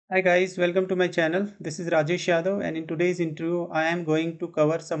Hi guys, welcome to my channel. This is Rajesh Yadav and in today's interview I am going to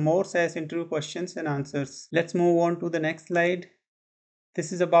cover some more SAS interview questions and answers. Let's move on to the next slide.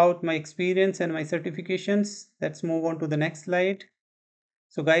 This is about my experience and my certifications. Let's move on to the next slide.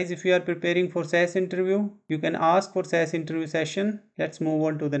 So guys, if you are preparing for SAS interview, you can ask for SAS interview session. Let's move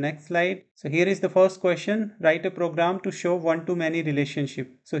on to the next slide. So here is the first question. Write a program to show one-to-many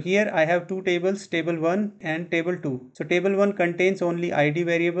relationship. So here I have two tables, table 1 and table 2. So table 1 contains only ID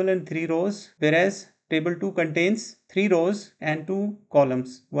variable and 3 rows, whereas table 2 contains 3 rows and 2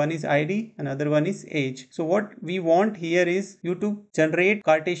 columns. One is ID, another one is age. So what we want here is you to generate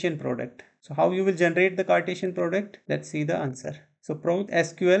Cartesian product. So how you will generate the Cartesian product? Let's see the answer. So prompt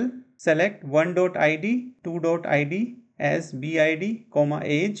SQL select 1.id 2.id as bid,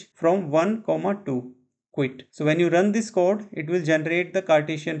 age from 1, 2 quit. So when you run this code, it will generate the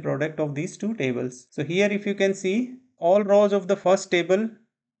Cartesian product of these two tables. So here if you can see, all rows of the first table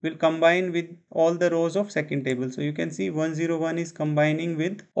will combine with all the rows of second table. So you can see 101 is combining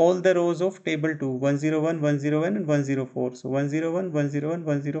with all the rows of table 2, 101, 101 and 104. So 101, 101,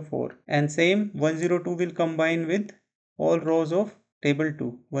 104. And same 102 will combine with all rows of table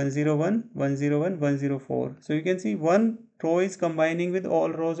 2, 101, 101, 104. So you can see one row is combining with all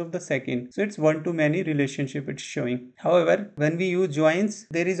rows of the second. So it's one-to-many relationship it's showing. However, when we use joins,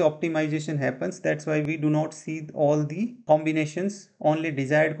 there is optimization happens. That's why we do not see all the combinations, only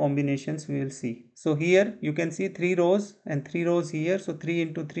desired combinations we will see. So here you can see 3 rows and 3 rows here. So 3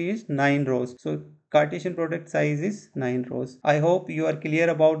 into 3 is 9 rows. So Cartesian product size is 9 rows. I hope you are clear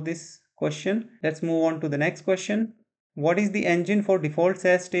about this question. Let's move on to the next question. What is the engine for default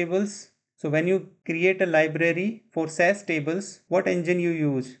SAS tables? So when you create a library for SAS tables, what engine you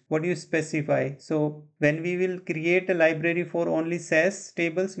use? What do you specify? So when we will create a library for only SAS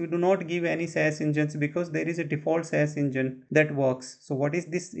tables, we do not give any SAS engines because there is a default SAS engine that works. So what is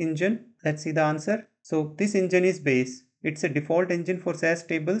this engine? Let's see the answer. So this engine is base. It's a default engine for SAS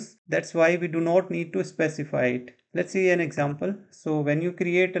tables. That's why we do not need to specify it. Let's see an example. So when you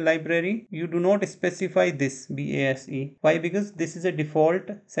create a library, you do not specify this BASE. Why? Because this is a default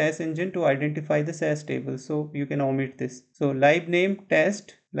SAS engine to identify the SAS table. So you can omit this. So lib name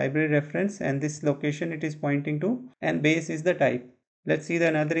test, library reference, and this location it is pointing to, and base is the type. Let's see the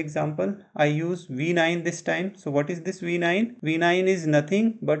another example. I use V9 this time. So what is this V9? V9 is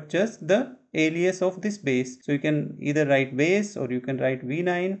nothing but just the alias of this base. So you can either write base or you can write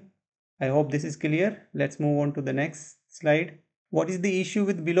V9. I hope this is clear. Let's move on to the next slide. What is the issue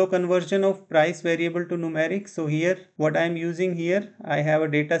with below conversion of price variable to numeric? So here what I am using here, I have a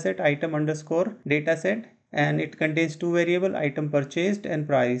dataset item underscore dataset, and it contains two variable, item purchased and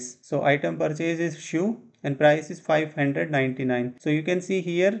price. So item purchased is shoe and price is 599. So you can see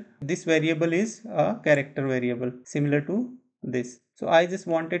here this variable is a character variable similar to this. So I just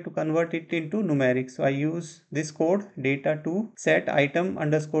wanted to convert it into numeric. So I use this code data to set item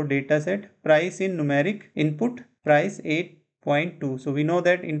underscore dataset price in numeric input price 8.2. So we know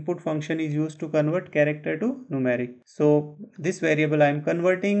that input function is used to convert character to numeric. So this variable I am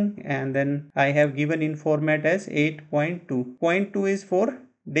converting, and then I have given in format as 8.2. 0.2 is for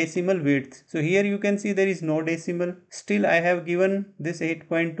decimal width. So here you can see there is no decimal. Still I have given this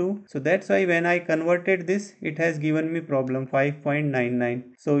 8.2. So that's why when I converted this, it has given me problem 5.99.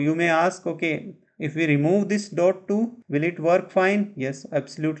 So you may ask, okay, if we remove this dot 2, will it work fine? Yes,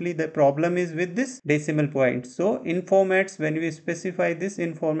 absolutely. The problem is with this decimal point. So in formats, when we specify this,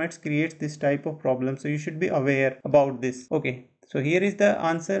 in formats creates this type of problem. So you should be aware about this. Okay. So here is the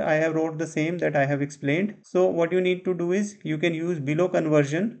answer. I have wrote the same that I have explained. So what you need to do is you can use below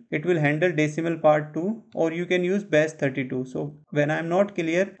conversion. It will handle decimal part 2, or you can use base 32. So when I am not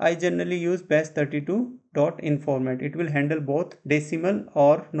clear, I generally use base 32 dot in format. It will handle both decimal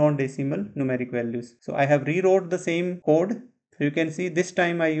or non-decimal numeric values. So I have rewrote the same code. So you can see this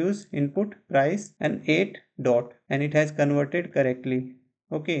time I use input price and 8 dot, and it has converted correctly.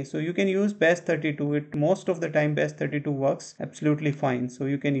 Okay, so you can use base 32. It most of the time base 32 works absolutely fine. So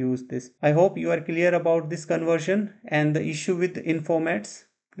you can use this. I hope you are clear about this conversion and the issue with informats.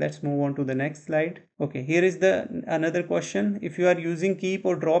 Let's move on to the next slide. Okay, here is the another question. If you are using keep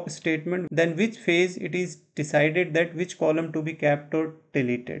or drop statement, then which phase it is decided that which column to be kept or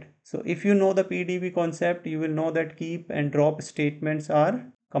deleted. So if you know the PDB concept, you will know that keep and drop statements are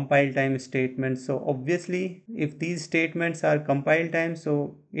compile time statements. So obviously if these statements are compile time,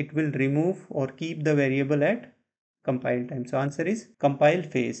 so it will remove or keep the variable at compile time. So answer is compile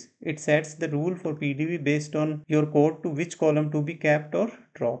phase. It sets the rule for PDB based on your code to which column to be kept or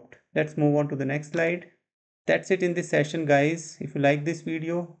dropped. Let's move on to the next slide. That's it in this session, guys. If you like this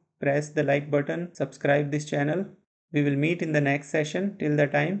video, press the like button, subscribe this channel. We will meet in the next session. Till the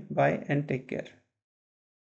time, bye and take care.